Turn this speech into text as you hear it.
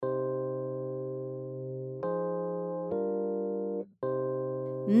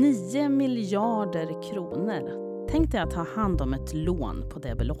9 miljarder kronor. Tänk dig att ha hand om ett lån på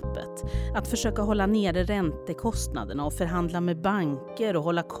det beloppet. Att försöka hålla nere räntekostnaderna och förhandla med banker och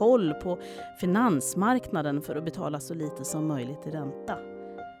hålla koll på finansmarknaden för att betala så lite som möjligt i ränta.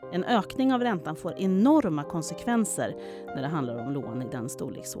 En ökning av räntan får enorma konsekvenser när det handlar om lån i den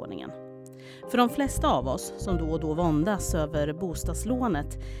storleksordningen. För de flesta av oss som då och då våndas över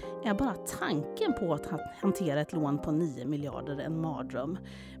bostadslånet är bara tanken på att hantera ett lån på 9 miljarder en mardröm.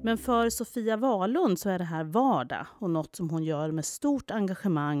 Men för Sofia Wahlund så är det här vardag och något som hon gör med stort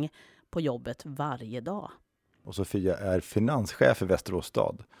engagemang på jobbet varje dag. Och Sofia är finanschef i Västerås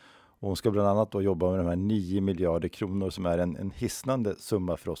stad. Och hon ska bland annat då jobba med de här 9 miljarder kronor som är en hisnande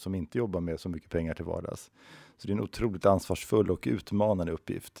summa för oss som inte jobbar med så mycket pengar till vardags. Så det är en otroligt ansvarsfull och utmanande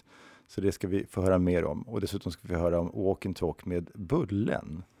uppgift. Så det ska vi få höra mer om. Och dessutom ska vi höra om walk and talk med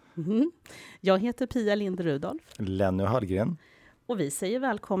bullen. Mm. Jag heter Pia Lindhe Rudolf. Lenny Hallgren. Och vi säger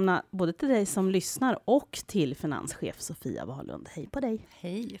välkomna både till dig som lyssnar och till finanschef Sofia Wahlund. Hej på dig.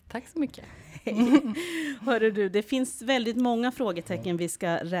 Hej, tack så mycket. Hörru du, det finns väldigt många frågetecken vi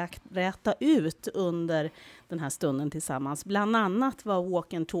ska räta ut under den här stunden tillsammans. Bland annat vad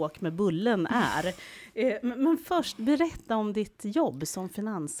walk and talk med bullen är. Men först, berätta om ditt jobb som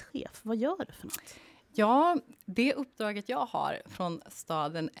finanschef. Vad gör du för något? Ja, det uppdraget jag har från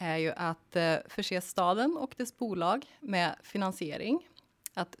staden är ju att förse staden och dess bolag med finansiering.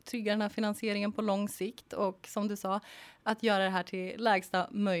 Att trygga den här finansieringen på lång sikt och som du sa, att göra det här till lägsta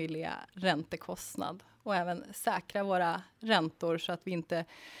möjliga räntekostnad. Och även säkra våra räntor så att vi inte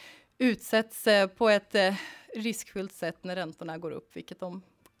utsätts på ett riskfyllt sätt när räntorna går upp. Vilket de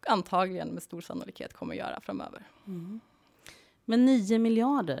antagligen med stor sannolikhet kommer att göra framöver. Mm. Men 9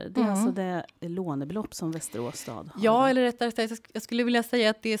 miljarder, det är alltså det lånebelopp som Västerås stad har. Ja, eller rättare sagt, jag skulle vilja säga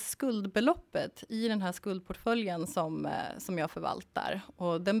att det är skuldbeloppet i den här skuldportföljen som jag förvaltar.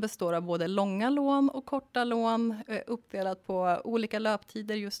 Och den består av både långa lån och korta lån, uppdelat på olika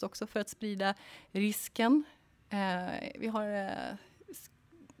löptider just också för att sprida risken. Vi har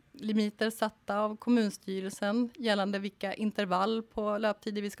limiter satta av kommunstyrelsen gällande vilka intervall på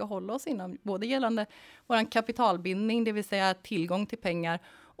löptider vi ska hålla oss inom. Både gällande vår kapitalbindning, det vill säga tillgång till pengar,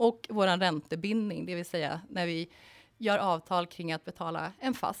 och vår räntebindning, det vill säga när vi gör avtal kring att betala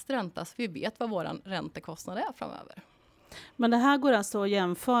en fast ränta så vi vet vad vår räntekostnad är framöver. Men det här går alltså att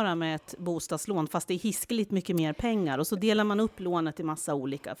jämföra med ett bostadslån fast det är hiskeligt mycket mer pengar och så delar man upp lånet i massa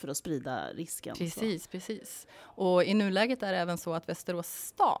olika för att sprida risken. Precis. Och i nuläget är det även så att Västerås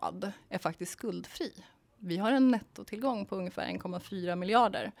stad är faktiskt skuldfri. Vi har en nettotillgång på ungefär 1,4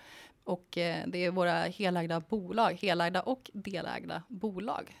 miljarder och det är våra helägda och delägda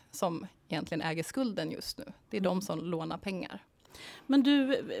bolag som egentligen äger skulden just nu. Det är de som lånar pengar. Men du,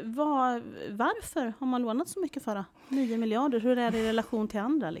 varför har man lånat så mycket för 9 miljarder? Hur är det i relation till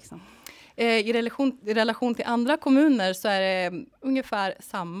andra liksom? I relation till andra kommuner så är det ungefär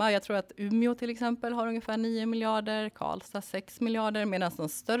samma. Jag tror att Umeå till exempel har ungefär 9 miljarder, Karlstad 6 miljarder, medan de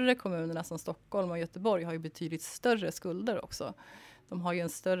större kommunerna som Stockholm och Göteborg har ju betydligt större skulder också. De har ju en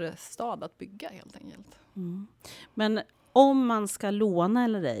större stad att bygga helt enkelt. Mm. Men om man ska låna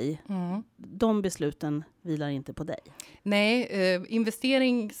eller ej, de besluten vilar inte på dig? Nej,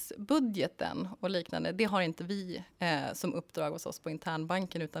 investeringsbudgeten och liknande, det har inte vi som uppdrag hos oss på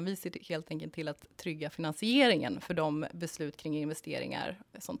internbanken, utan vi ser helt enkelt till att trygga finansieringen för de beslut kring investeringar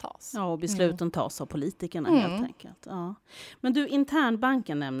som tas. Ja, och besluten tas av politikerna helt enkelt. Ja. Men du,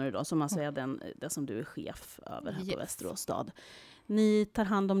 internbanken nämner du då, som alltså är det som du är chef över här på Västerås stad. Ni tar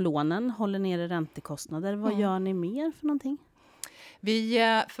hand om lånen, håller nere räntekostnader. Vad gör ni mer för någonting? Vi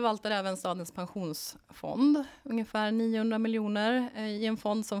förvaltar även stadens pensionsfond, ungefär 900 miljoner i en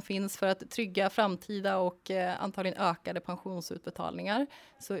fond som finns för att trygga framtida och antagligen ökade pensionsutbetalningar.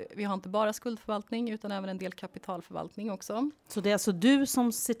 Så vi har inte bara skuldförvaltning utan även en del kapitalförvaltning också. Så det är alltså du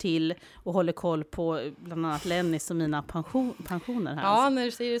som ser till och håller koll på bland annat Lennys och mina pensioner här? Ja, alltså. När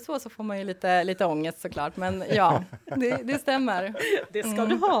du säger det så får man ju lite ångest såklart, men ja, det stämmer. Det ska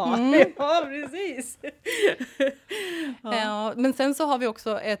du ha, ja precis. Ja, men sen så har vi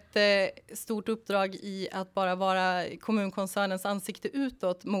också ett stort uppdrag i att bara vara kommunkoncernens ansikte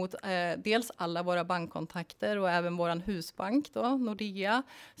utåt mot dels alla våra bankkontakter och även våran husbank då, Nordea,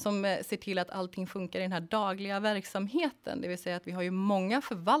 som ser till att allting funkar i den här dagliga verksamheten. Det vill säga att vi har ju många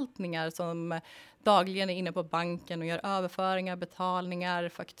förvaltningar som dagligen är inne på banken och gör överföringar, betalningar,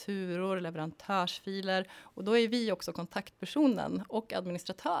 fakturor, leverantörsfiler. Och då är vi också kontaktpersonen och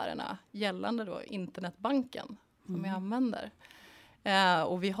administratörerna gällande då internetbanken som vi använder.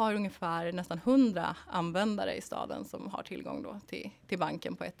 Och vi har ungefär nästan 100 användare i staden som har tillgång då till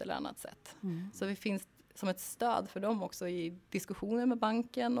banken på ett eller annat sätt. Så vi finns som ett stöd för dem också i diskussioner med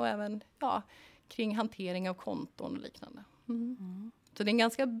banken och även kring hantering av konton och liknande. Så det är en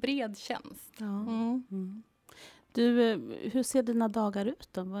ganska bred tjänst. Du, hur ser dina dagar ut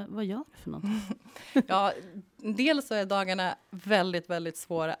då? Vad gör du för någonting? Dels så är dagarna väldigt, väldigt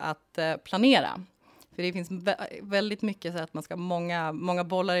svåra att planera. För det finns väldigt mycket så att man ska många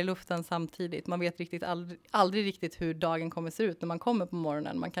bollar i luften samtidigt. Man vet aldrig riktigt hur dagen kommer se ut när man kommer på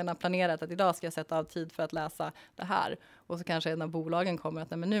morgonen. Man kan ha planerat att idag ska jag sätta av tid för att läsa det här. Och så kanske en av bolagen kommer att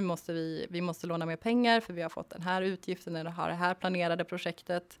men nu måste vi måste låna mer pengar för vi har fått den här utgiften eller har det här planerade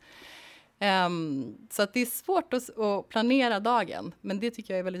projektet. Så att det är svårt att planera dagen. Men det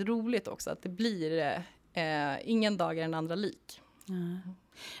tycker jag är väldigt roligt också. Att det blir ingen dag är den andra lik.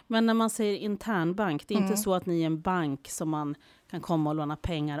 Men när man säger internbank, det är inte så att ni är en bank som man kan komma och låna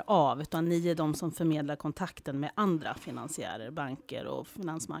pengar av, utan ni är de som förmedlar kontakten med andra finansiärer, banker och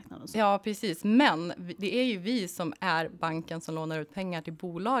finansmarknaden. Och så. Ja, precis. Men det är ju vi som är banken som lånar ut pengar till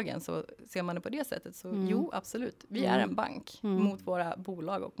bolagen. Så ser man det på det sättet så jo, absolut. Vi är en bank mot våra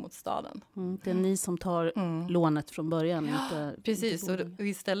bolag och mot staden. Det är ni som tar lånet från början. Inte precis. Och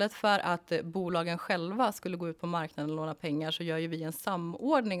istället för att bolagen själva skulle gå ut på marknaden och låna pengar så gör ju vi en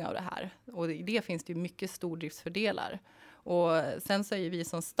samordning av det här. Och i det finns det ju mycket stordriftsfördelar. Och sen så är vi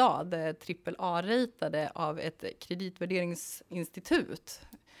som stad AAA-ratade av ett kreditvärderingsinstitut.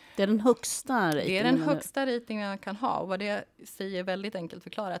 Det är den högsta ratingen? Det är den högsta ratingen man kan ha. Och vad det säger väldigt enkelt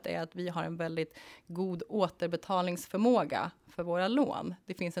förklarat är att vi har en väldigt god återbetalningsförmåga för våra lån.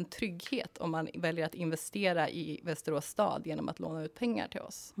 Det finns en trygghet om man väljer att investera i Västerås stad genom att låna ut pengar till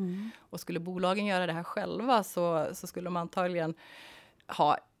oss. Och skulle bolagen göra det här själva så skulle man antagligen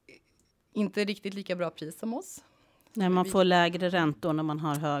ha inte riktigt lika bra pris som oss. Nej, man får lägre räntor när man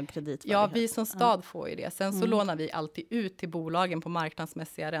har hög kreditvärdighet. Ja, vi som stad får ju det. Sen så lånar vi alltid ut till bolagen på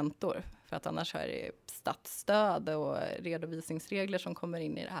marknadsmässiga räntor. För att annars är det statsstöd och redovisningsregler som kommer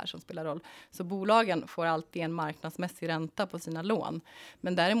in i det här som spelar roll. Så bolagen får alltid en marknadsmässig ränta på sina lån.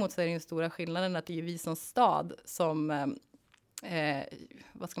 Men däremot så är det ju stora skillnaden att det är vi som stad som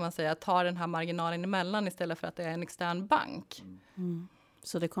tar den här marginalen emellan istället för att det är en extern bank.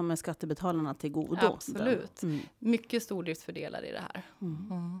 Så det kommer skattebetalarna till godo? Absolut. Mycket stordriftsfördelar i det här.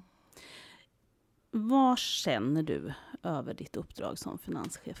 Vad känner du över ditt uppdrag som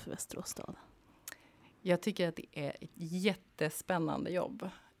finanschef för Västerås stad? Jag tycker att det är ett jättespännande jobb.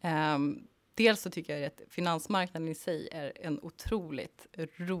 Dels så tycker jag att finansmarknaden i sig är en otroligt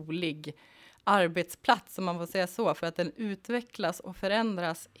rolig arbetsplats, om man får säga så, för att den utvecklas och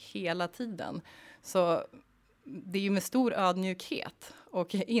förändras hela tiden. Så det är ju med stor ödmjukhet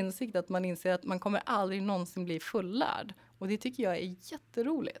och insikt att man inser att man kommer aldrig någonsin bli fullärd. Och det tycker jag är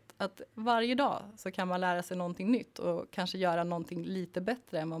jätteroligt. Att varje dag så kan man lära sig någonting nytt och kanske göra någonting lite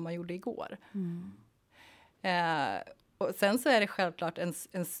bättre än vad man gjorde igår. Och sen så är det självklart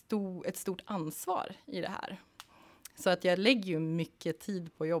ett stort ansvar i det här. Så att jag lägger ju mycket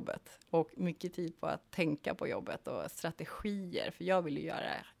tid på jobbet och mycket tid på att tänka på jobbet och strategier. För jag vill ju göra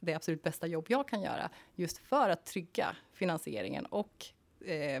det absolut bästa jobb jag kan göra just för att trygga finansieringen och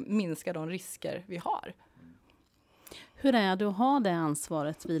minska de risker vi har. Hur är det att ha det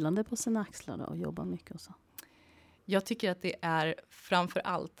ansvaret vilande på sina axlar då, och jobba mycket och så? Jag tycker att det är framför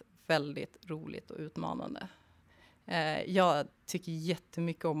allt väldigt roligt och utmanande. Jag tycker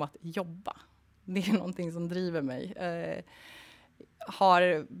jättemycket om att jobba. Det är någonting som driver mig.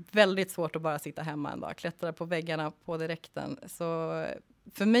 Har väldigt svårt att bara sitta hemma en dag. Klättra på väggarna på direkten. Så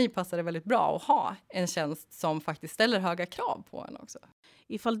för mig passar det väldigt bra att ha en tjänst som faktiskt ställer höga krav på en också.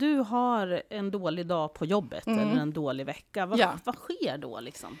 Ifall du har en dålig dag på jobbet eller en dålig vecka, vad sker då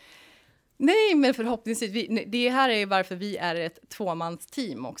liksom? Nej, men förhoppningsvis. Det här är varför vi är ett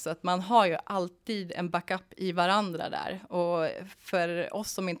tvåmansteam också. Att man har ju alltid en backup i varandra där. Och för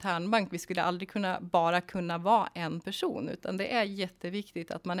oss som internbank, vi skulle aldrig kunna vara en person. Utan det är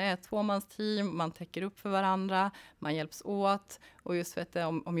jätteviktigt att man är ett tvåmansteam, man täcker upp för varandra, man hjälps åt. Och just för att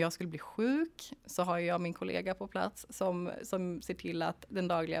om jag skulle bli sjuk så har jag min kollega på plats som ser till att den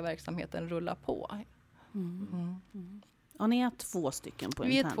dagliga verksamheten rullar på. Ja, ni är 2 stycken på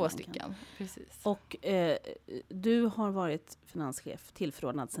internbanken. Vi är 2 stycken, precis. Och du har varit finanschef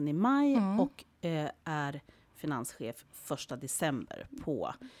tillförordnad sedan i maj och är finanschef 1 december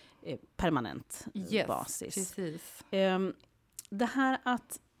på permanent basis. Precis. Det här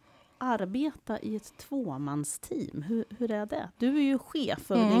att arbeta i ett tvåmansteam, hur är det? Du är ju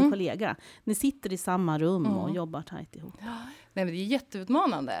chef över din kollega. Ni sitter i samma rum och jobbar tajt ihop. Nej, men det är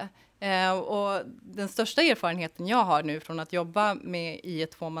jätteutmanande. Och den största erfarenheten jag har nu från att jobba i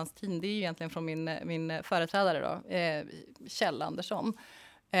ett tvåmansteam, det är ju egentligen från min företrädare då, Kjell Andersson.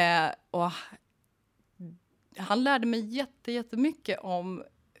 Och han lärde mig jättemycket om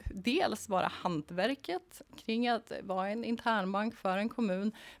dels vara hantverket kring att vara en internbank för en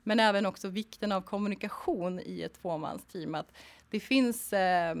kommun, men även också vikten av kommunikation i ett tvåmansteam. Att det finns,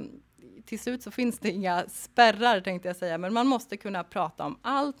 till slut så finns det inga spärrar tänkte jag säga, men man måste kunna prata om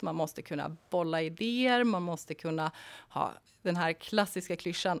allt, man måste kunna bolla idéer, man måste kunna ha den här klassiska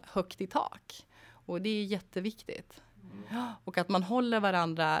klyschan högt i tak. Och det är jätteviktigt. Och att man håller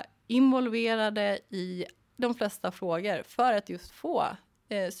varandra involverade i de flesta frågor för att just få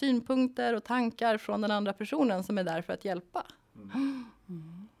synpunkter och tankar från den andra personen som är där för att hjälpa.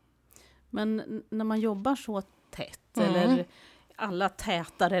 Men när man jobbar så tätt eller alla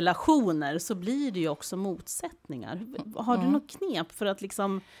täta relationer så blir det ju också motsättningar. Har du något knep för att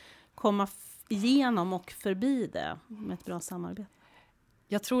liksom komma igenom och förbi det med ett bra samarbete?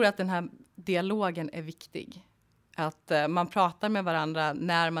 Jag tror att den här dialogen är viktig. Att man pratar med varandra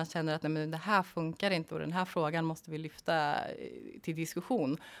när man känner att nej, men det här funkar inte och den här frågan måste vi lyfta till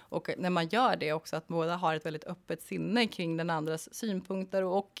diskussion. Och när man gör det också att båda har ett väldigt öppet sinne kring den andras synpunkter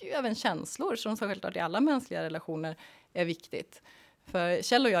och även känslor som självklart i alla mänskliga relationer är viktigt. För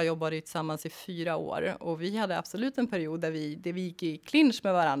Kjell och jag jobbade tillsammans i 4 år och vi hade absolut en period där vi gick i clinch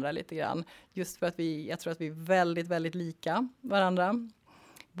med varandra lite grann. Just för att jag tror att vi är väldigt, väldigt lika varandra.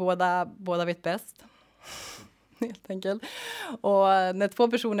 Båda vet bäst. Helt enkelt. Och när 2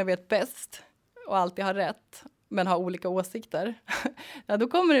 personer vet bäst och alltid har rätt men har olika åsikter, ja, då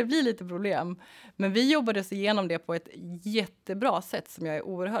kommer det bli lite problem. Men vi jobbade oss igenom det på ett jättebra sätt som jag är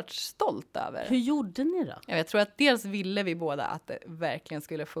oerhört stolt över. Hur gjorde ni då? Jag tror att dels ville vi båda att det verkligen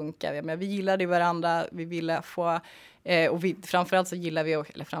skulle funka. Men vi gillade varandra, vi ville få... och framförallt så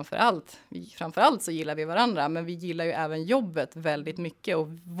gillar vi varandra, men vi gillar ju även jobbet väldigt mycket och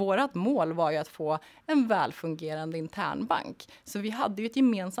vårat mål var ju att få en välfungerande internbank. Så vi hade ju ett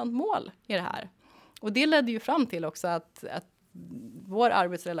gemensamt mål i det här. Och det ledde ju fram till också att vår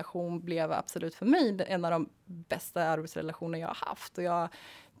arbetsrelation blev absolut för mig en av de bästa arbetsrelationer jag har haft. Och jag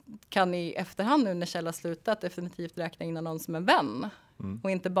kan i efterhand nu när Kjell har slutat definitivt räkna in någon som en vän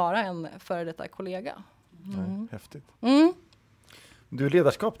och inte bara en före detta kollega. Nej, häftigt. Du,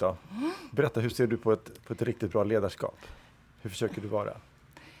 ledarskap då? Berätta, hur ser du på ett riktigt bra ledarskap? Hur försöker du vara?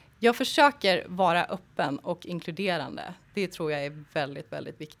 Jag försöker vara öppen och inkluderande. Det tror jag är väldigt,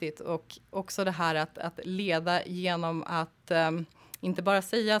 väldigt viktigt. Och också det här att leda genom att inte bara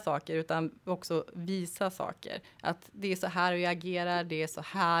säga saker utan också visa saker. Att det är så här jag agerar, det är så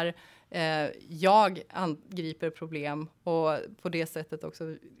här jag angriper problem och på det sättet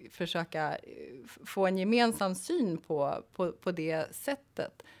också försöka få en gemensam syn på det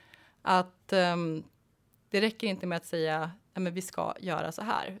sättet. Att det räcker inte med att säga men vi ska göra så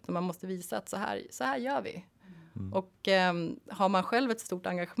här. Utan man måste visa att så här gör vi. Och har man själv ett stort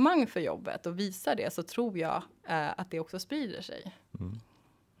engagemang för jobbet och visar det så tror jag att det också sprider sig.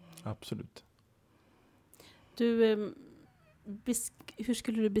 Absolut. Du, hur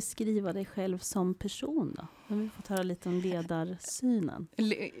skulle du beskriva dig själv som person då? Om vi får höra lite om ledarsynen.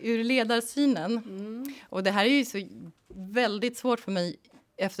 Ur ledarsynen. Och det här är ju så väldigt svårt för mig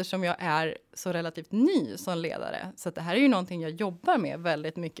eftersom jag är så relativt ny som ledare. Så att det här är ju någonting jag jobbar med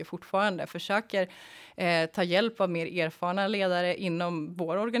väldigt mycket fortfarande. Försöker ta hjälp av mer erfarna ledare inom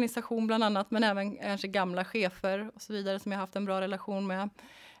vår organisation bland annat. Men även kanske gamla chefer och så vidare som jag har haft en bra relation med.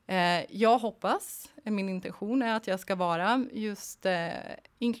 Jag hoppas, min intention är att jag ska vara just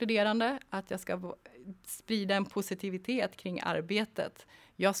inkluderande. Att jag ska sprida en positivitet kring arbetet.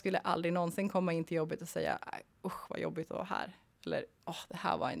 Jag skulle aldrig någonsin komma in till jobbet och säga usch vad jobbigt det var här. Eller det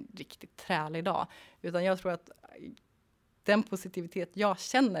här var en riktigt trälig dag. Utan jag tror att den positivitet jag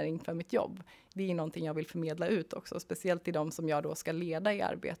känner inför mitt jobb, det är någonting jag vill förmedla ut också. Speciellt till de som jag då ska leda i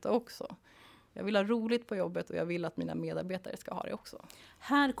arbete också. Jag vill ha roligt på jobbet och jag vill att mina medarbetare ska ha det också.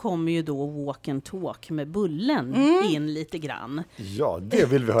 Här kommer ju då walk and talk med bullen in lite grann. Ja, det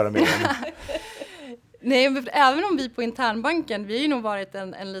vill vi höra mer om. Nej, även om vi på internbanken, vi har ju nog varit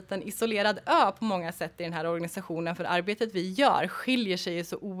en liten isolerad ö på många sätt i den här organisationen. För arbetet vi gör skiljer sig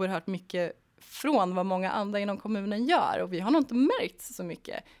så oerhört mycket från vad många andra inom kommunen gör. Och vi har nog inte märkt så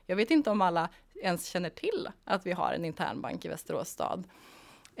mycket. Jag vet inte om alla ens känner till att vi har en internbank i Västerås stad.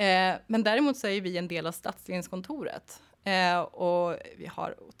 Men däremot så är vi en del av stadsdelskontoret. Och vi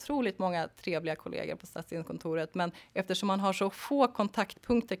har otroligt många trevliga kollegor på stadsdelskontoret. Men eftersom man har så få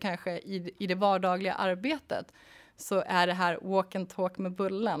kontaktpunkter kanske i det vardagliga arbetet så är det här walk and talk med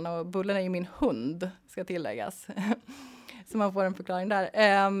bullen. Och bullen är ju min hund, ska tilläggas. Så man får en förklaring där.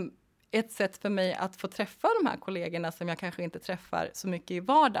 Ett sätt för mig att få träffa de här kollegorna som jag kanske inte träffar så mycket i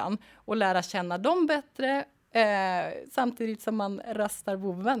vardagen. Och lära känna dem samtidigt som man rastar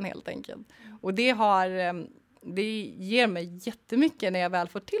vovven helt enkelt. Och det har det ger mig jättemycket när jag väl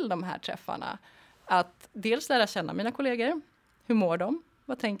får till de här träffarna. Att dels lära känna mina kollegor. Hur mår de?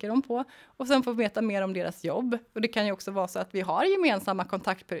 Vad tänker de på? Och sen få veta mer om deras jobb. Och det kan ju också vara så att vi har gemensamma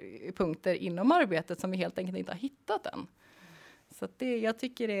kontaktpunkter inom arbetet som vi helt enkelt inte har hittat än. Så att jag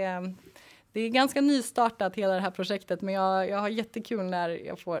tycker det är ganska nystartat hela det här projektet, men jag har jättekul när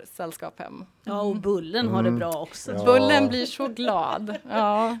jag får sällskap hem. Ja, och Bullen har det bra också. Ja. Bullen blir så glad.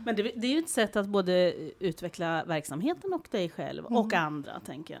 Ja. Men det är ju ett sätt att både utveckla verksamheten och dig själv och andra,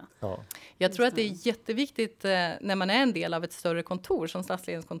 tänker jag. Ja. Jag tror att det är jätteviktigt när man är en del av ett större kontor som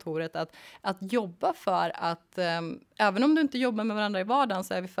stadsledningskontoret att jobba för att även om du inte jobbar med varandra i vardagen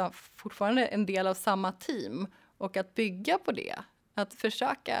så är vi fortfarande en del av samma team, och att bygga på det. Att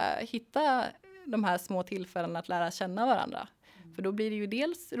försöka hitta de här små tillfällena att lära känna varandra. För då blir det ju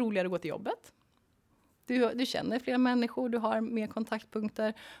dels roligare att gå till jobbet. Du känner fler människor, du har mer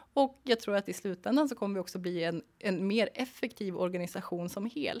kontaktpunkter. Och jag tror att i slutändan så kommer vi också bli en mer effektiv organisation som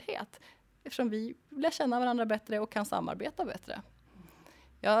helhet. Eftersom vi lär känna varandra bättre och kan samarbeta bättre.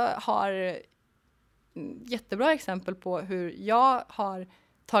 Jag har jättebra exempel på hur jag har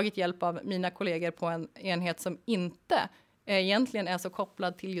tagit hjälp av mina kollegor på en enhet som inte egentligen är så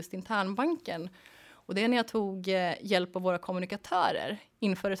kopplad till just internbanken. Och det är när jag tog hjälp av våra kommunikatörer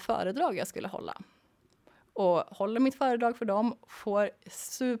inför ett föredrag jag skulle hålla. Och håller mitt föredrag för dem, får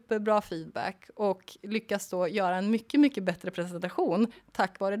superbra feedback och lyckas då göra en mycket, mycket bättre presentation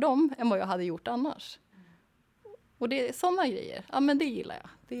tack vare dem än vad jag hade gjort annars. Och det är sådana grejer. Ja, men det gillar jag.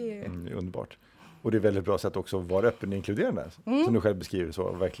 Det är underbart. Och det är väldigt bra sätt också att vara öppen och inkluderande. Som du själv beskriver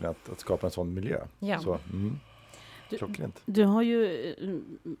så, verkligen att skapa en sån miljö. Ja. Så, du har ju,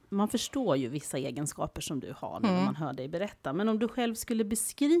 man förstår ju vissa egenskaper som du har när man hör dig berätta. Men om du själv skulle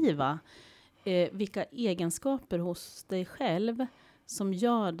beskriva vilka egenskaper hos dig själv som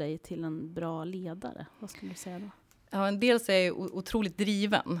gör dig till en bra ledare, vad skulle du säga då? Ja, en del är jag otroligt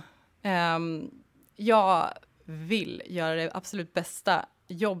driven. Jag vill göra det absolut bästa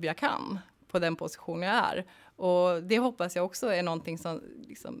jobb jag kan på den position jag är. Och det hoppas jag också är någonting som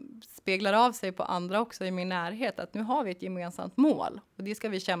liksom speglar av sig på andra också i min närhet. Att nu har vi ett gemensamt mål och det ska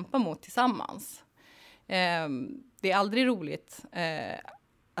vi kämpa mot tillsammans. Det är aldrig roligt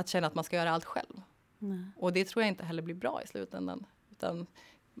att känna att man ska göra allt själv. Nej. Och det tror jag inte heller blir bra i slutändan. Utan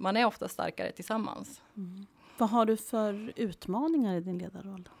man är ofta starkare tillsammans. Mm. Vad har du för utmaningar i din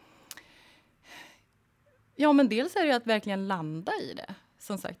ledarroll? Ja, men dels är det att verkligen landa i det.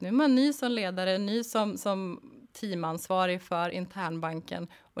 Som sagt, nu är man ny som ledare, ny som teamansvarig för internbanken.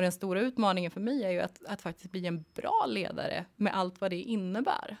 Och den stora utmaningen för mig är ju att faktiskt bli en bra ledare med allt vad det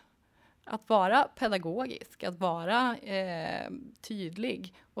innebär. Att vara pedagogisk, att vara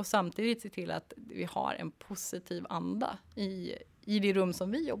tydlig och samtidigt se till att vi har en positiv anda i det rum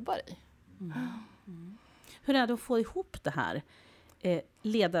som vi jobbar i. Hur är det att få ihop det här?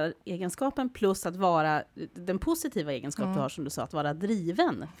 Ledaregenskapen plus att vara den positiva egenskap du har, som du sa, att vara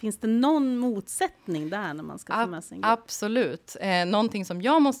driven. Finns det någon motsättning där när man ska få med sig en grupp? Absolut. Någonting som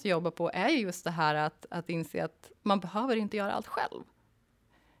jag måste jobba på är just det här att inse att man behöver inte göra allt själv.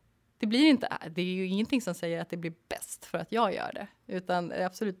 Det är ju ingenting som säger att det blir bäst för att jag gör det. Utan det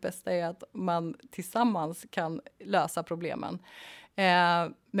absolut bästa är att man tillsammans kan lösa problemen.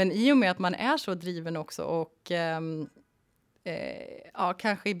 Men i och med att man är så driven också och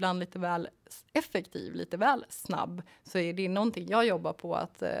kanske ibland lite väl effektiv, lite väl snabb, så är det någonting jag jobbar på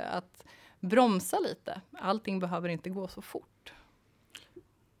att bromsa lite. Allting behöver inte gå så fort.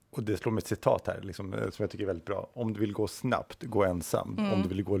 Och det slår mig ett citat här liksom, som jag tycker är väldigt bra. Om du vill gå snabbt, gå ensam. Om du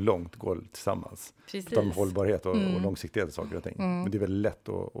vill gå långt, gå tillsammans. Precis. Utan hållbarhet och långsiktighet i saker och ting. Men det är väldigt lätt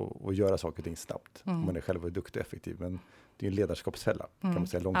att göra saker och ting snabbt. Om man är själv duktig och effektiv. Men det är en ledarskapsfälla, kan man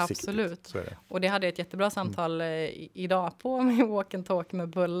säga, långsiktigt. Absolut. Så är det. Och det hade jag ett jättebra samtal idag på min walk and talk med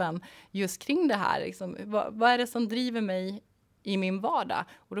Bullen. Just kring det här. Liksom, vad är det som driver mig i min vardag?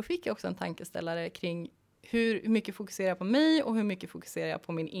 Och då fick jag också en tankeställare kring hur mycket fokuserar jag på mig och hur mycket fokuserar jag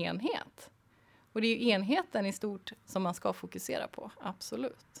på min enhet. Och det är ju enheten i stort som man ska fokusera på,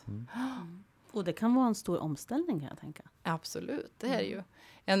 absolut. Och det kan vara en stor omställning, kan jag tänka. Absolut, det är det ju.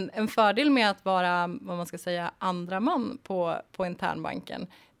 En fördel med att vara, vad man ska säga, andra man på internbanken,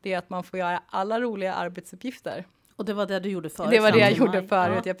 det är att man får göra alla roliga arbetsuppgifter. Och det var det du gjorde förut? Det var det jag gjorde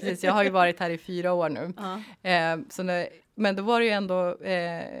förut, ja, precis. Jag har ju varit här i 4 år nu. Men då var det ju ändå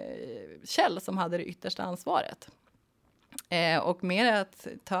Kjell som hade det yttersta ansvaret. Och med att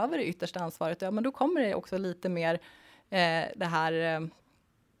ta över det yttersta ansvaret, men då kommer det också lite mer det här,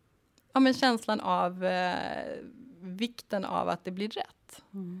 men känslan av vikten av att det blir rätt.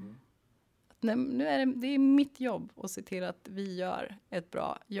 det är mitt jobb att se till att vi gör ett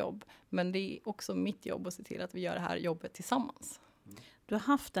bra jobb. Men det är också mitt jobb att se till att vi gör det här jobbet tillsammans. Du har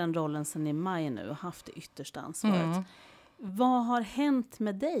haft den rollen sedan i maj nu och haft det yttersta ansvaret. Vad har hänt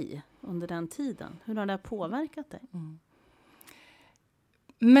med dig under den tiden? Hur har det påverkat dig?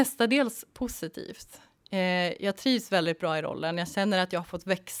 Mestadels positivt. Jag trivs väldigt bra i rollen. Jag känner att jag har fått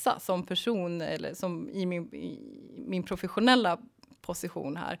växa som person eller som i min professionella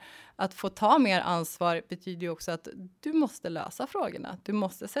position här. Att få ta mer ansvar betyder ju också att du måste lösa frågorna. Du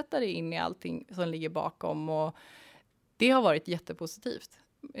måste sätta dig in i allting som ligger bakom, och det har varit jättepositivt.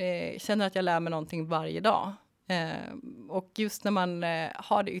 Jag känner att jag lär mig någonting varje dag. Och just när man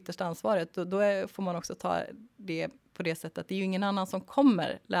har det yttersta ansvaret, då får man också ta det på det sättet att det är ju ingen annan som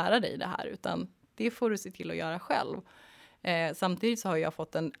kommer lära dig det här, utan det får du se till att göra själv. Samtidigt så har jag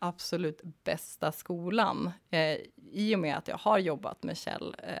fått den absolut bästa skolan i och med att jag har jobbat med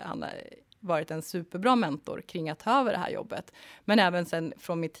Kjell. Han har varit en superbra mentor kring att ta över det här jobbet. Men även sen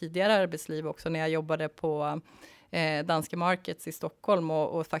från mitt tidigare arbetsliv också, när jag jobbade på Danske Markets i Stockholm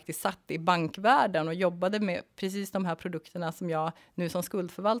och faktiskt satt i bankvärlden och jobbade med precis de här produkterna som jag nu som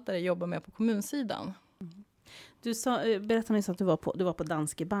skuldförvaltare jobbar med på kommunsidan. Du berättade nyss att du var på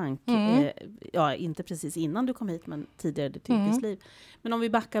Danske Bank. Inte precis innan du kom hit, men tidigare i ditt yrkesliv. Men om vi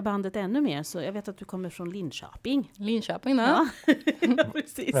backar bandet ännu mer, så jag vet att du kommer från Linköping. Linköping, ja.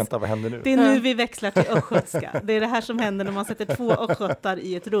 Precis. Vänta, vad händer nu? Det är nu vi växlar till östgötska. Det är det här som händer när man sätter 2 östgötar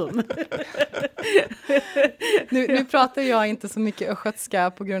i ett rum. Nu pratar jag inte så mycket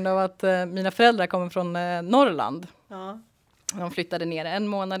östgötska på grund av att mina föräldrar kommer från Norrland. Ja. De flyttade ner 1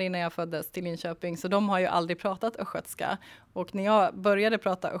 månad innan jag föddes till Linköping, så de har ju aldrig pratat östgötska. Och när jag började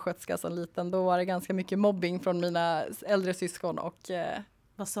prata östgötska som liten, då var det ganska mycket mobbing från mina äldre syskon. Och,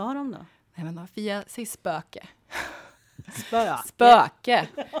 vad sa de då? Nej, men Fia, säg spöke. Spöke.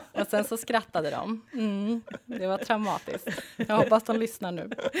 Och sen så skrattade de. Det var traumatiskt. Jag hoppas de lyssnar nu.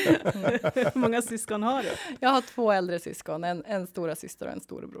 Hur många syskon har du? Jag har 2 äldre syskon, en stora syster och en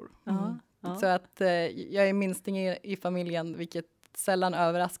storebror. Ja. Så att jag är minsting i familjen, vilket sällan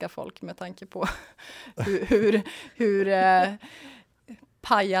överraskar folk med tanke på hur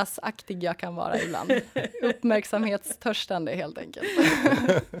pajasaktig jag kan vara ibland. Uppmärksamhetstörstande helt enkelt.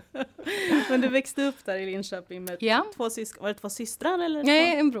 Men du växte upp där i Linköping med 2 syskon. Var det 2 systrar? Eller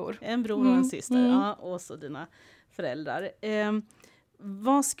Nej, en bror. En bror och en syster. Ja, och så dina föräldrar.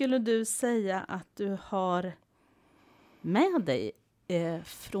 Vad skulle du säga att du har med dig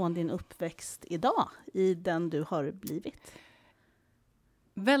från din uppväxt idag i den du har blivit?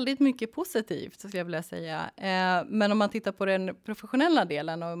 Väldigt mycket positivt, skulle jag vilja säga. Men om man tittar på den professionella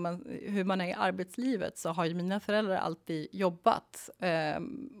delen och hur man är i arbetslivet, så har ju mina föräldrar alltid jobbat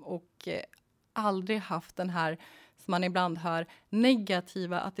och aldrig haft den här, som man ibland hör,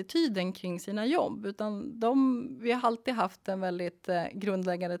 negativa attityden kring sina jobb. Utan vi har alltid haft en väldigt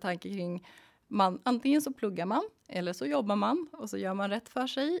grundläggande tanke kring antingen så pluggar man eller så jobbar man och så gör man rätt för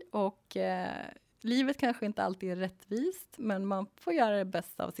sig, och livet kanske inte alltid är rättvist, men man får göra det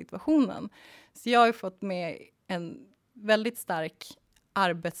bästa av situationen. Så jag har fått med en väldigt stark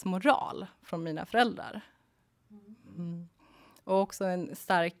arbetsmoral från mina föräldrar. Och också en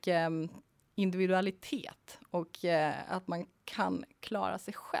stark individualitet och att man kan klara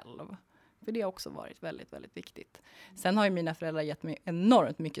sig själv. För det har också varit väldigt, väldigt viktigt. Sen har ju mina föräldrar gett mig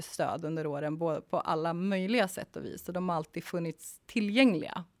enormt mycket stöd under åren, på alla möjliga sätt och vis. Så de har alltid funnits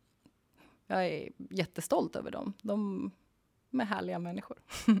tillgängliga. Jag är jättestolt över dem. De är härliga människor.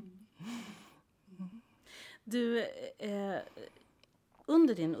 Du,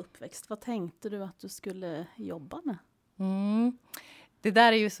 under din uppväxt, vad tänkte du att du skulle jobba med? Det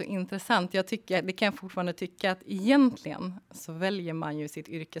där är ju så intressant. Det kan jag fortfarande tycka att egentligen så väljer man ju sitt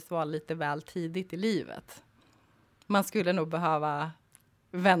yrkesval lite väl tidigt i livet. Man skulle nog behöva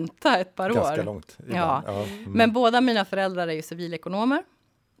vänta ett par år. Ganska långt. Ja. Men båda mina föräldrar är ju civilekonomer.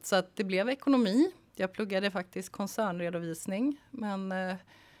 Så att det blev ekonomi. Jag pluggade faktiskt koncernredovisning. Men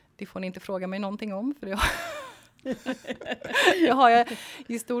det får ni inte fråga mig någonting om. För det har jag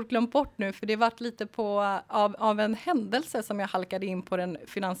i stort glömt bort nu. För det varit lite av en händelse som jag halkade in på den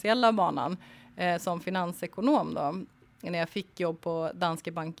finansiella banan. Som finansekonom då. När jag fick jobb på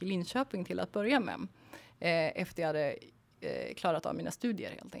Danske Bank i Linköping till att börja med. Efter jag hade klarat av mina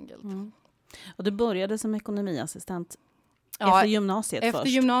studier helt enkelt. Och du började som ekonomiassistent efter gymnasiet först? Efter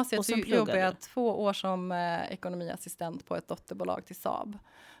gymnasiet så jobbade jag 2 år som ekonomiassistent på ett dotterbolag till Saab.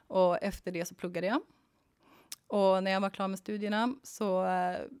 Och efter det så pluggade jag. Och när jag var klar med studierna så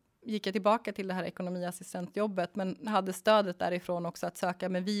gick jag tillbaka till det här ekonomiassistentjobbet, men hade stödet därifrån också att söka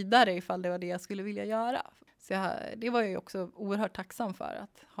mig vidare ifall det var det jag skulle vilja göra. Så det var jag också oerhört tacksam för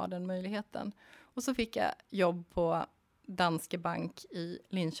att ha den möjligheten. Och så fick jag jobb på Danske Bank i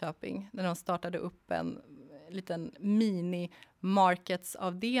Linköping när de startade upp en liten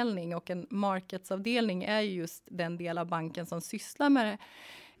mini-marketsavdelning. Och en marketsavdelning är ju just den del av banken som sysslar med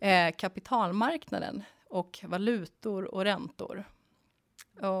kapitalmarknaden och valutor och räntor.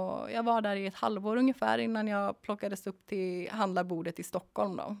 Och jag var där i ett halvår ungefär innan jag plockades upp till handlarbordet i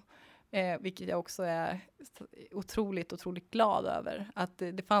Stockholm då. Vilket jag också är otroligt glad över. Att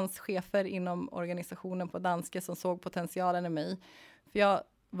det fanns chefer inom organisationen på Danske som såg potentialen i mig. För jag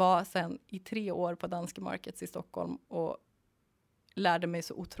var sen i 3 år på Danske Markets i Stockholm och lärde mig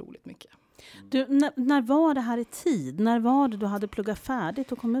så otroligt mycket. Du, när var det här i tid? När var det du hade pluggat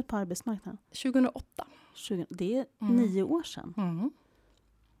färdigt och kom ut på arbetsmarknaden? 2008. Det är 9 år sedan.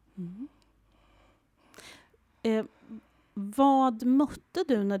 Vad mötte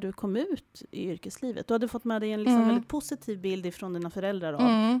du när du kom ut i yrkeslivet? Du hade fått med dig en väldigt positiv bild ifrån dina föräldrar av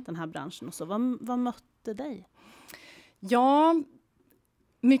den här branschen. Och så. Vad mötte dig? Ja,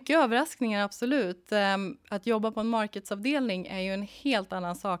 mycket överraskningar absolut. Att jobba på en marketsavdelning är ju en helt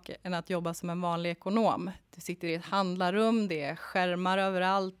annan sak än att jobba som en vanlig ekonom. Du sitter i ett handlarrum, det är skärmar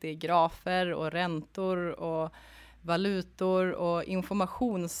överallt, det är grafer och räntor och valutor och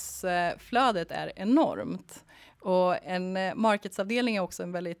informationsflödet är enormt. Och en marketsavdelning är också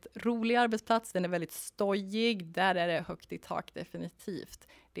en väldigt rolig arbetsplats. Den är väldigt stojig. Där är det högt i tak definitivt.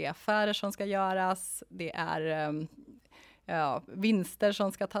 Det är affärer som ska göras. Det är vinster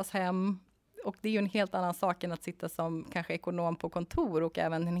som ska tas hem. Och det är ju en helt annan sak än att sitta som kanske ekonom på kontor. Och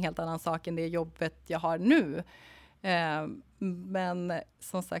även en helt annan sak än det jobbet jag har nu. Men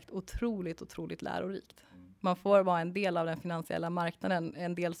som sagt otroligt lärorikt. Man får vara en del av den finansiella marknaden.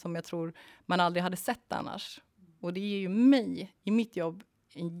 En del som jag tror man aldrig hade sett annars. Och det ger ju mig i mitt jobb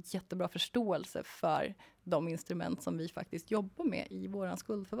en jättebra förståelse för de instrument som vi faktiskt jobbar med i vår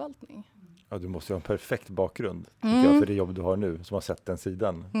skuldförvaltning. Ja, du måste ju ha en perfekt bakgrund tycker jag, för det jobb du har nu, som har sett den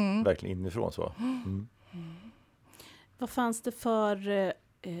sidan verkligen inifrån. Så. Vad fanns det för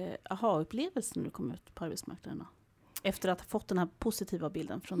aha-upplevelser när du kom ut på arbetsmarknaden då? Efter att ha fått den här positiva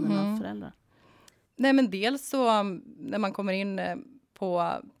bilden från dina föräldrar? Nej, men dels så när man kommer in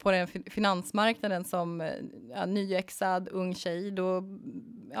på den finansmarknaden som nyexad ung tjej, då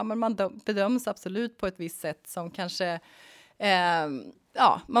men man bedöms absolut på ett visst sätt som kanske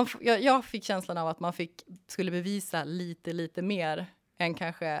jag fick känslan av att man skulle bevisa lite mer än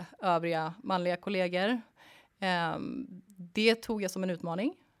kanske övriga manliga kollegor. Det tog jag som en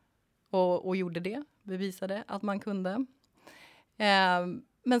utmaning och gjorde det, bevisade att man kunde.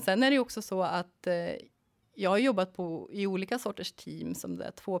 Men sen är det också så att jag har jobbat i olika sorters team, som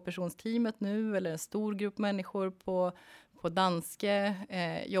det 2-personsteamet nu, eller en stor grupp människor på Danske,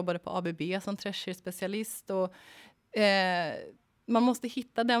 jobbade på ABB som treasury-specialist. Och man måste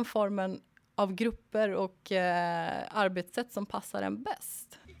hitta den formen av grupper och arbetssätt som passar en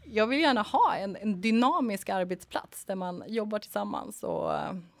bäst. Jag vill gärna ha en dynamisk arbetsplats där man jobbar tillsammans och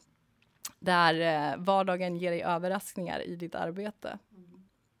där vardagen ger dig överraskningar i ditt arbete.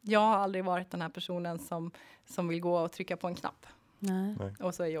 Jag har aldrig varit den här personen som vill gå och trycka på en knapp. Nej.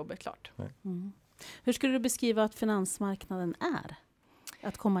 Och så är jobbet klart. Hur skulle du beskriva att finansmarknaden är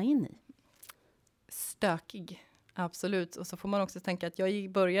att komma in i? Stökig, absolut. Och så får man också tänka att jag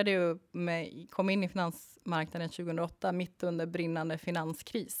kom in i finansmarknaden 2008 mitt under brinnande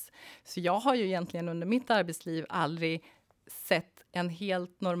finanskris. Så jag har ju egentligen under mitt arbetsliv aldrig sett en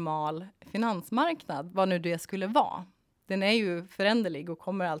helt normal finansmarknad, vad nu det skulle vara. Den är ju föränderlig och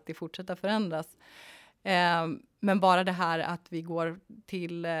kommer alltid fortsätta förändras. Men bara det här att vi går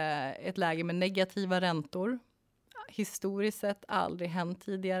till ett läge med negativa räntor. Historiskt sett aldrig hänt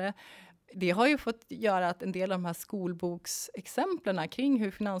tidigare. Det har ju fått göra att en del av de här skolboksexemplen kring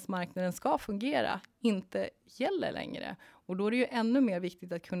hur finansmarknaden ska fungera inte gäller längre. Och då är det ju ännu mer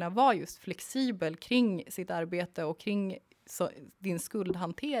viktigt att kunna vara just flexibel kring sitt arbete och kring din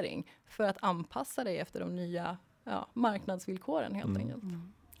skuldhantering för att anpassa dig efter de nya marknadsvillkoren helt enkelt.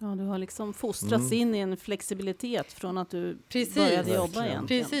 Ja, du har liksom fostrats in i en flexibilitet från att du började jobba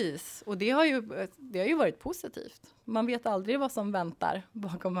egentligen. Precis, och det har ju varit positivt. Man vet aldrig vad som väntar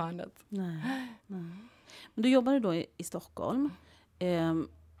bakom hörnet. Nej. Men du jobbade då i Stockholm.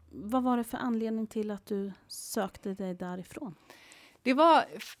 Vad var det för anledning till att du sökte dig därifrån? Det var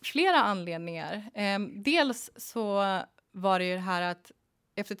flera anledningar. Dels så var det ju det här att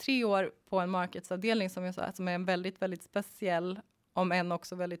efter 3 år på en marketsavdelning som jag sa, som är en väldigt, väldigt speciell, om än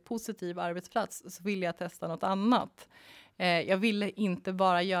också väldigt positiv arbetsplats, så ville jag testa något annat. Jag ville inte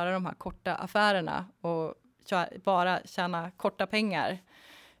bara göra de här korta affärerna och bara tjäna korta pengar.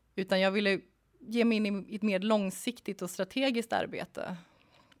 Utan jag ville ge mig in i ett mer långsiktigt och strategiskt arbete.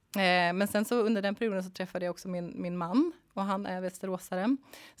 Men sen så under den perioden så träffade jag också min man. Och han är västeråsare.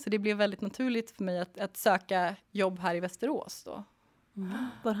 Så det blev väldigt naturligt för mig att söka jobb här i Västerås då.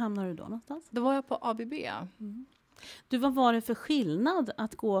 Var hamnar du då någonstans? Då var jag på ABB. Du, vad var det för skillnad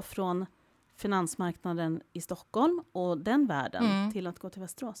att gå från finansmarknaden i Stockholm och den världen till att gå till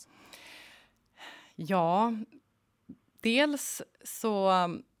Västerås? Ja, dels så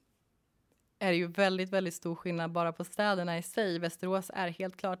är det ju väldigt, väldigt stor skillnad bara på städerna i sig. Västerås är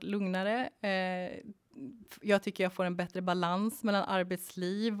helt klart lugnare. Jag tycker jag får en bättre balans mellan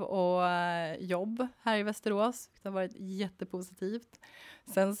arbetsliv och jobb här i Västerås. Det har varit jättepositivt.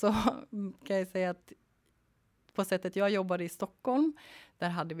 Sen så kan jag säga att på sättet jag jobbade i Stockholm, där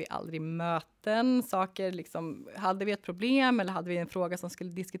hade vi aldrig möten, saker liksom, hade vi ett problem eller hade vi en fråga som skulle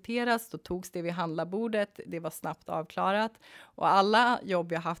diskuteras, då togs det vid handlarbordet, det var snabbt avklarat. Och alla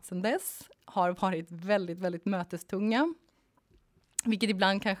jobb jag haft sedan dess har varit väldigt, väldigt mötestunga. Vilket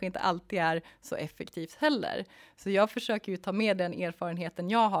ibland kanske inte alltid är så effektivt heller. Så jag försöker ju ta med den erfarenheten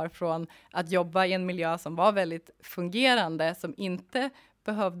jag har från att jobba i en miljö som var väldigt fungerande, som inte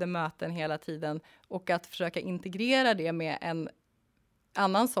behövde möten hela tiden, och att försöka integrera det med en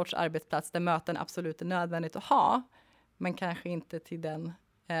annan sorts arbetsplats där möten absolut är nödvändigt att ha, men kanske inte till den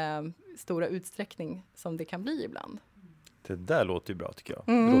stora utsträckning som det kan bli ibland. Det där låter ju bra tycker jag.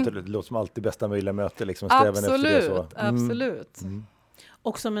 Det låter som alltid bästa möjliga möte. Liksom, efter det, så. Absolut.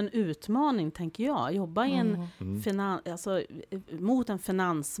 Och som en utmaning tänker jag. Jobba i en mot en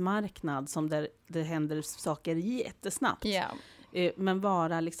finansmarknad som där det händer saker jättesnabbt. Yeah. Men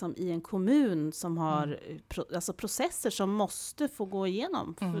vara liksom i en kommun som har processer som måste få gå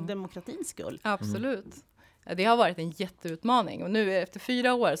igenom för demokratins skull. Absolut. Ja, det har varit en jätteutmaning. Och nu efter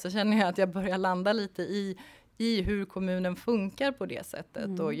 4 år så känner jag att jag börjar landa lite i hur kommunen funkar på det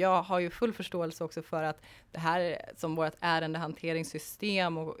sättet. Och jag har ju full förståelse också för att det här som vårt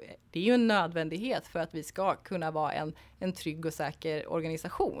ärendehanteringssystem, och det är ju en nödvändighet för att vi ska kunna vara en trygg och säker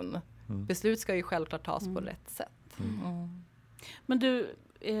organisation. Beslut ska ju självklart tas på rätt sätt. Men du,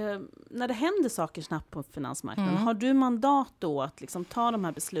 när det händer saker snabbt på finansmarknaden, har du mandat då att liksom ta de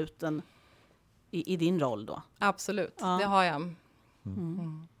här besluten i din roll då? Absolut, det har jag.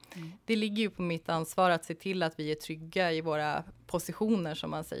 Det ligger ju på mitt ansvar att se till att vi är trygga i våra positioner, som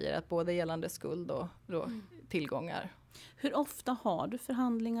man säger, att både gällande skuld och tillgångar. Hur ofta har du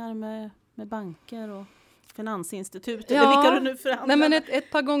förhandlingar med banker och finansinstitut? Eller vilka du nu förhandlar? Nej, men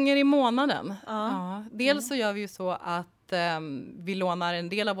ett par gånger i månaden. Ja. Dels så gör vi ju så att vi lånar en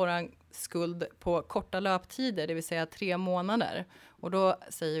del av vår skuld på korta löptider, det vill säga 3 månader. Och då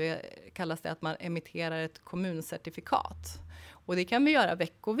kallas det att man emitterar ett kommuncertifikat. Och det kan vi göra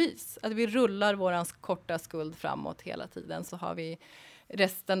veckovis. Att vi rullar vår korta skuld framåt hela tiden. Så har vi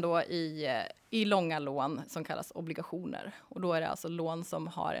resten då i långa lån som kallas obligationer. Och då är det alltså lån som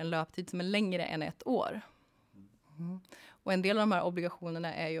har en löptid som är längre än 1 år. Och en del av de här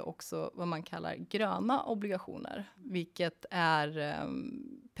obligationerna är ju också vad man kallar gröna obligationer. Vilket är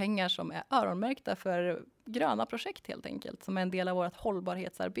pengar som är öronmärkta för gröna projekt helt enkelt. Som är en del av vårt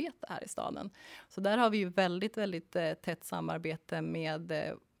hållbarhetsarbete här i staden. Så där har vi ju väldigt, väldigt tätt samarbete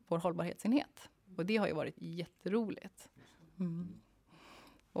med vår hållbarhetsenhet. Och det har ju varit jätteroligt.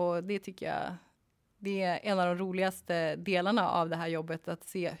 Och det tycker jag, det är en av de roligaste delarna av det här jobbet. Att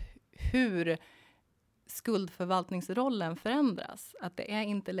se hur skuldförvaltningsrollen förändras. Att det är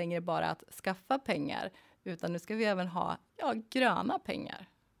inte längre bara att skaffa pengar, utan nu ska vi även ha gröna pengar.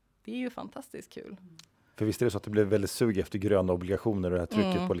 Det är ju fantastiskt kul. För visst är det så att det blev väldigt sug efter gröna obligationer och det här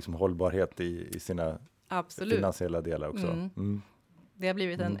trycket på liksom hållbarhet i sina finansiella delar också. Det har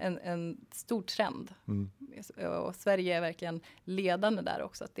blivit en stor trend. Och Sverige är verkligen ledande där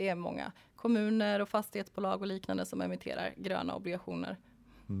också. Att det är många kommuner och fastighetsbolag och liknande som emitterar gröna obligationer.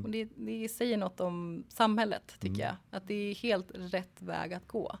 Och det säger något om samhället, tycker jag. Att det är helt rätt väg att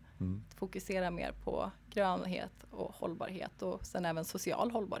gå. Att fokusera mer på grönhet och hållbarhet. Och sen även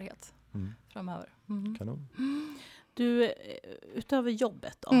social hållbarhet framöver. Kanon. Du, utöver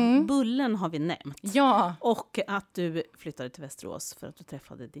jobbet då, bullen har vi nämnt. Ja. Och att du flyttade till Västerås för att du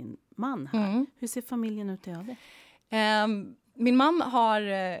träffade din man här. Hur ser familjen ut i övrigt? Min man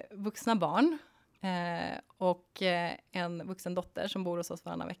har vuxna barn. Och en vuxen dotter som bor hos oss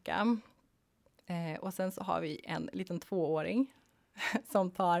varannan vecka. Och sen så har vi en liten 2-åring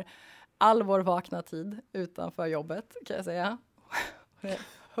som tar all vår vakna tid utanför jobbet, kan jag säga.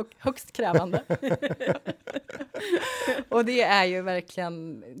 Högst krävande. Och det är ju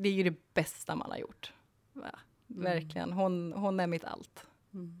verkligen, det är ju det bästa man har gjort. Verkligen. Hon är mitt allt.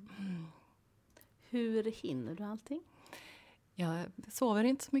 Hur hinner du allting? Jag sover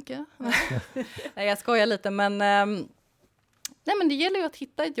inte så mycket. Nej, jag skojar lite, men det gäller ju att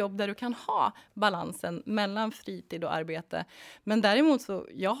hitta ett jobb där du kan ha balansen mellan fritid och arbete. Men däremot så,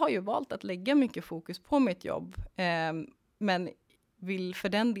 jag har ju valt att lägga mycket fokus på mitt jobb. Men vill för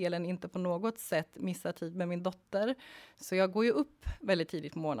den delen inte på något sätt missa tid med min dotter. Så jag går ju upp väldigt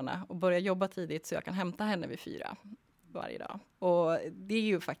tidigt på morgnarna och börjar jobba tidigt så jag kan hämta henne vid 4 varje dag. Och det är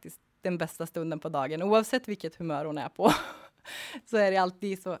ju faktiskt den bästa stunden på dagen, oavsett vilket humör hon är på. Så är det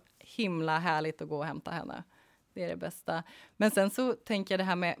alltid så himla härligt att gå och hämta henne. Det är det bästa. Men sen så tänker jag det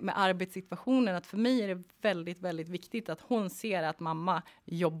här med arbetssituationen, att för mig är det väldigt, väldigt viktigt att hon ser att mamma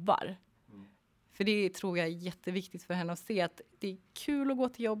jobbar. För det tror jag är jätteviktigt för henne att se, att det är kul att gå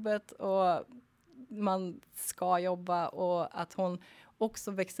till jobbet och man ska jobba, och att hon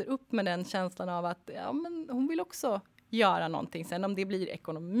också växer upp med den känslan av att men hon vill också göra någonting. Sen om det blir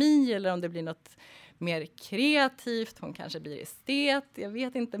ekonomi eller om det blir något mer kreativt, hon kanske blir estet, jag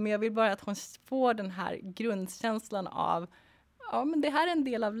vet inte, men jag vill bara att hon får den här grundkänslan av men det här är en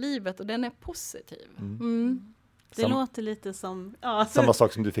del av livet och den är positiv. Det låter lite som... Samma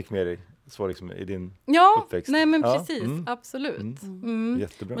sak som du fick med dig så liksom i din uppväxt. Nej men precis, absolut.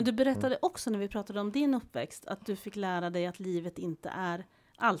 Jättebra. Men du berättade också när vi pratade om din uppväxt att du fick lära dig att livet inte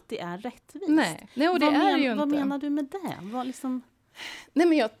alltid är rättvist. Nej, och det är ju inte. Vad menar du med det? Nej,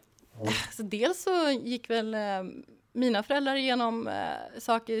 men alltså dels så gick väl mina föräldrar igenom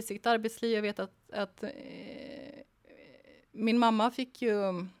saker i sitt arbetsliv. Jag vet att min mamma fick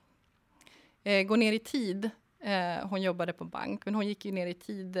ju gå ner i tid. Hon jobbade på bank, men hon gick ju ner i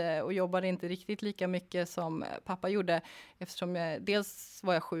tid och jobbade inte riktigt lika mycket som pappa gjorde. Eftersom dels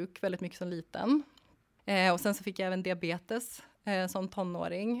var jag sjuk väldigt mycket som liten. Och sen så fick jag även diabetes som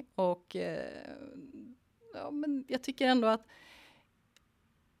tonåring. Och men jag tycker ändå att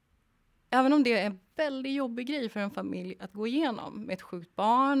även om det är en väldigt jobbig grej för en familj att gå igenom med ett sjukt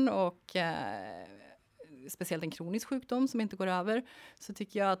barn och speciellt en kronisk sjukdom som inte går över, så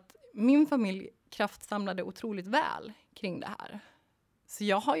tycker jag att min familj kraftsamlade otroligt väl kring det här. Så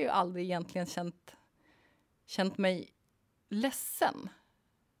jag har ju aldrig egentligen känt mig ledsen.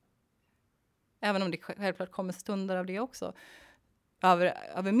 Även om det självklart kommer stunder av det också.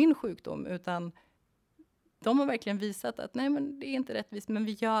 Över min sjukdom. Utan de har verkligen visat att nej, men det är inte rättvist, men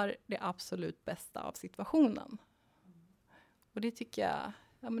vi gör det absolut bästa av situationen. Och det tycker jag,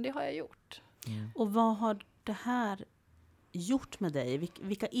 men det har jag gjort. Och vad har det här gjort med dig?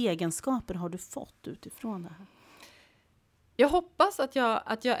 Vilka egenskaper har du fått utifrån det här? Jag hoppas att jag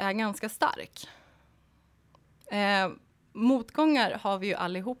är ganska stark. Motgångar har vi ju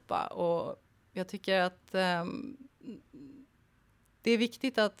allihopa, och jag tycker att det är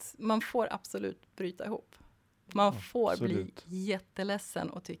viktigt att man får absolut bryta ihop. Man får bli jätteledsen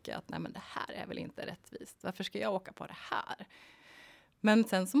och tycka att nej, men det här är väl inte rättvist. Varför ska jag åka på det här? Men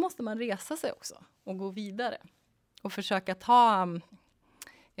sen så måste man resa sig också och gå vidare. Och försöka ta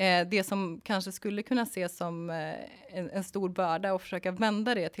det som kanske skulle kunna ses som en stor börda och försöka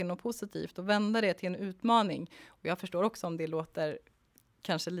vända det till något positivt och vända det till en utmaning. Och jag förstår också om det låter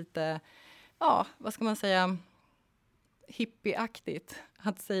kanske lite, vad ska man säga, hippieaktigt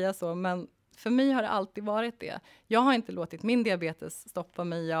att säga så, men för mig har det alltid varit det. Jag har inte låtit min diabetes stoppa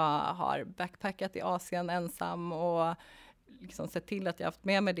mig. Jag har backpackat i Asien ensam och liksom sett till att jag haft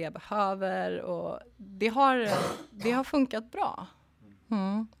med mig det jag behöver. Och det har funkat bra.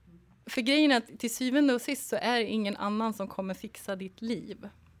 För grejen är att till syvende och sist så är det ingen annan som kommer fixa ditt liv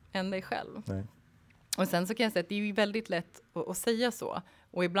än dig själv. Nej. Och sen så kan jag säga att det är ju väldigt lätt att säga så.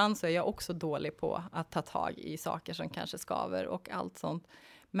 Och ibland så är jag också dålig på att ta tag i saker som kanske skaver och allt sånt.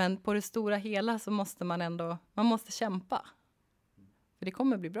 Men på det stora hela så måste man måste kämpa. För det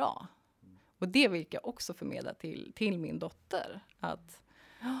kommer bli bra. Och det vill jag också förmedla till min dotter. Att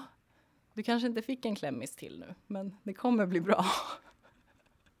du kanske inte fick en klämmis till nu, men det kommer bli bra.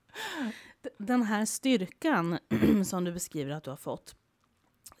 Den här styrkan som du beskriver att du har fått.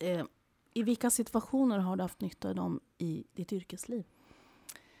 I vilka situationer har du haft nytta av dem i ditt yrkesliv?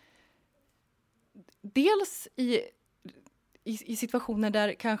 Dels i situationer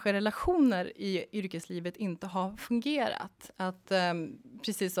där kanske relationer i yrkeslivet inte har fungerat. Att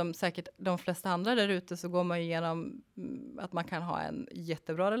precis som säkert de flesta andra där ute så går man igenom att man kan ha en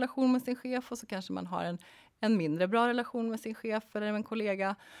jättebra relation med sin chef och så kanske man har en mindre bra relation med sin chef eller en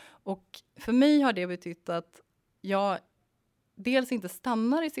kollega. Och för mig har det betytt att jag dels inte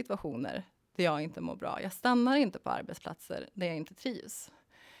stannar i situationer där jag inte mår bra. Jag stannar inte på arbetsplatser där jag inte trivs.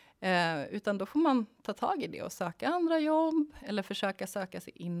 Utan då får man ta tag i det och söka andra jobb eller försöka söka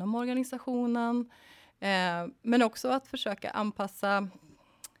sig inom organisationen. Men också att försöka anpassa.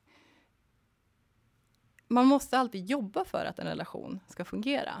 Man måste alltid jobba för att en relation ska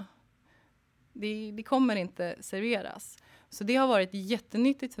fungera. Det kommer inte serveras. Så det har varit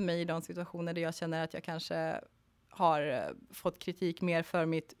jättenyttigt för mig i de situationer där jag känner att jag kanske har fått kritik mer för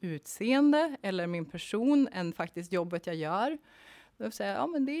mitt utseende eller min person än faktiskt jobbet jag gör. Då säger jag,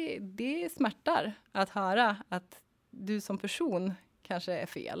 men det smärtar att höra att du som person kanske är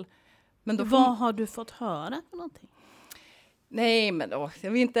fel. Men då Vad har du fått höra för någonting? Nej, men då,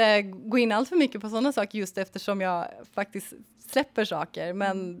 jag vill inte gå in allt för mycket på sådana saker just eftersom jag faktiskt släpper saker.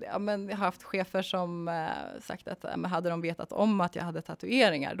 Men jag har haft chefer som sagt att hade de vetat om att jag hade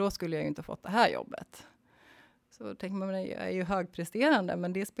tatueringar, då skulle jag ju inte fått det här jobbet. Så tänker man, jag är ju högpresterande,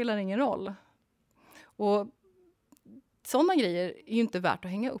 men det spelar ingen roll. Och sådana grejer är ju inte värt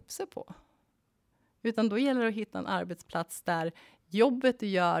att hänga upp sig på. Utan då gäller det att hitta en arbetsplats där jobbet du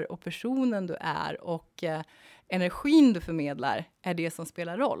gör och personen du är och energin du förmedlar är det som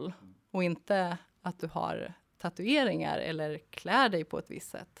spelar roll. Och inte att du har tatueringar eller klär dig på ett visst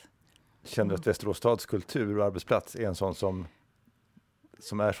sätt. Känner du att Västerås stads kultur och arbetsplats är en sån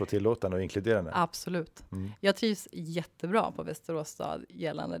som är så tillåtande och inkluderande? Absolut. Jag trivs jättebra på Västerås stad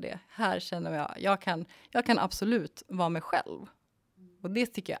gällande det. Här känner jag kan absolut vara mig själv. Och det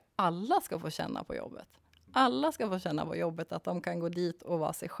tycker jag alla ska få känna på jobbet. Alla ska få känna på jobbet att de kan gå dit och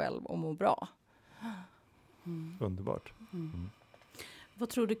vara sig själv och må bra. Underbart. Vad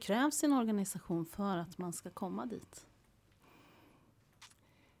tror du krävs i en organisation för att man ska komma dit?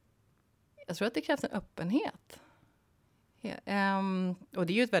 Jag tror att det krävs en öppenhet. Och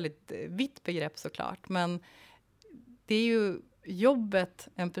det är ju ett väldigt vitt begrepp såklart. Men det är ju jobbet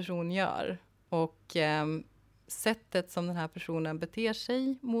en person gör. Och sättet som den här personen beter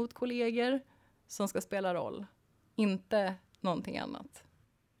sig mot kollegor som ska spela roll. Inte någonting annat.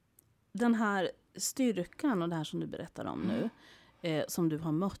 Den här styrkan och det här som du berättar om nu, som du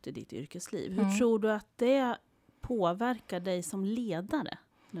har mött i ditt yrkesliv. Hur tror du att det påverkar dig som ledare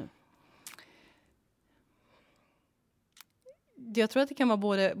nu? Jag tror att det kan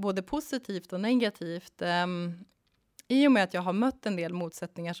vara både positivt och negativt. I och med att jag har mött en del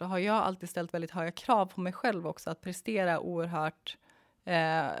motsättningar så har jag alltid ställt väldigt höga krav på mig själv också. Att prestera oerhört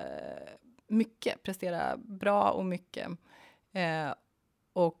mycket. Prestera bra och mycket.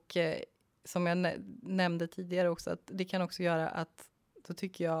 Och som jag nämnde tidigare också, att det kan också göra att då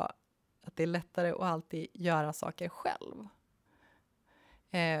tycker jag att det är lättare att alltid göra saker själv.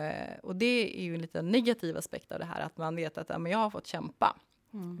 Och det är ju en liten negativ aspekt av det här, att man vet att jag har fått kämpa.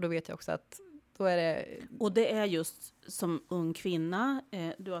 Då vet jag också att då är det... Och det är just som ung kvinna,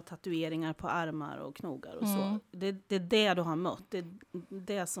 du har tatueringar på armar och knogar och så. Det är det du har mött, det är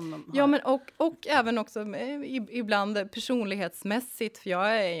det som de har... Ja, men och även också ibland personlighetsmässigt, för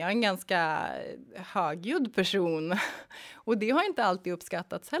jag är en ganska högljudd person. Och det har inte alltid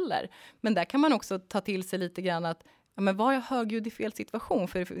uppskattats heller. Men där kan man också ta till sig lite grann att men var jag högljudd i fel situation?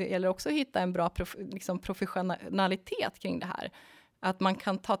 För det gäller också att hitta en bra professionalitet kring det här. Att man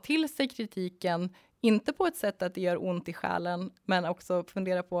kan ta till sig kritiken, inte på ett sätt att det gör ont i själen, men också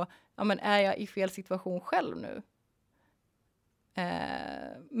fundera på, men är jag i fel situation själv nu?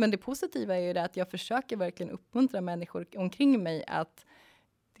 Men det positiva är ju det att jag försöker verkligen uppmuntra människor omkring mig att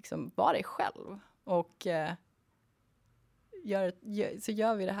liksom vara dig själv. Och så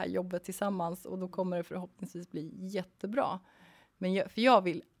gör vi det här jobbet tillsammans och då kommer det förhoppningsvis bli jättebra. Men för jag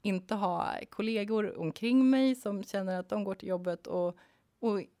vill inte ha kollegor omkring mig som känner att de går till jobbet och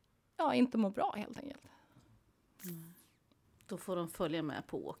inte mår bra helt enkelt. Då får de följa med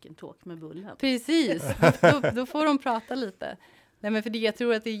på walk and talk med Bullen. Precis, då får de prata lite. Nej, men för jag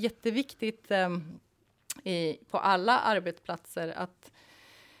tror att det är jätteviktigt på alla arbetsplatser att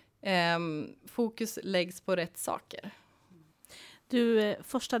fokus läggs på rätt saker. Du, 1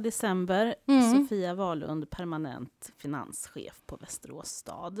 december, Sofia Wahlund, permanent finanschef på Västerås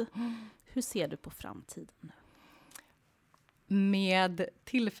stad. Hur ser du på framtiden nu? Med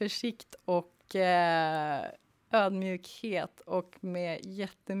tillförsikt och ödmjukhet och med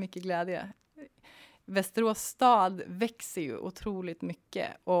jättemycket glädje. Västerås stad växer ju otroligt mycket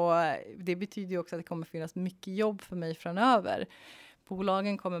och det betyder ju också att det kommer finnas mycket jobb för mig framöver.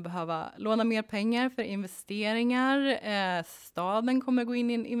 Bolagen kommer behöva låna mer pengar för investeringar. Staden kommer gå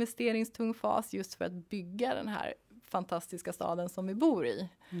in i en investeringstung fas just för att bygga den här fantastiska staden som vi bor i.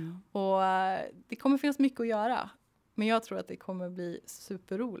 Och det kommer finnas mycket att göra. Men jag tror att det kommer bli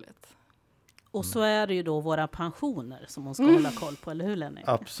superroligt. Och så är det ju då våra pensioner som hon ska hålla koll på, eller hur Lenny?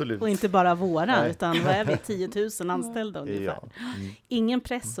 Absolut. Och inte bara våra, utan vad är vi? 10 000 anställda ungefär. Ja. Ingen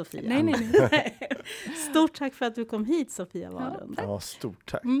press, Sofia. Nej. Stort tack för att du kom hit, Sofia Wahlund. Ja,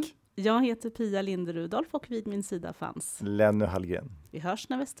 stort tack. Jag heter Pia Lindhe Rudolf och vid min sida fanns Lenny Hallgren. Vi hörs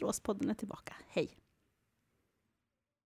när Västeråspodden är tillbaka. Hej!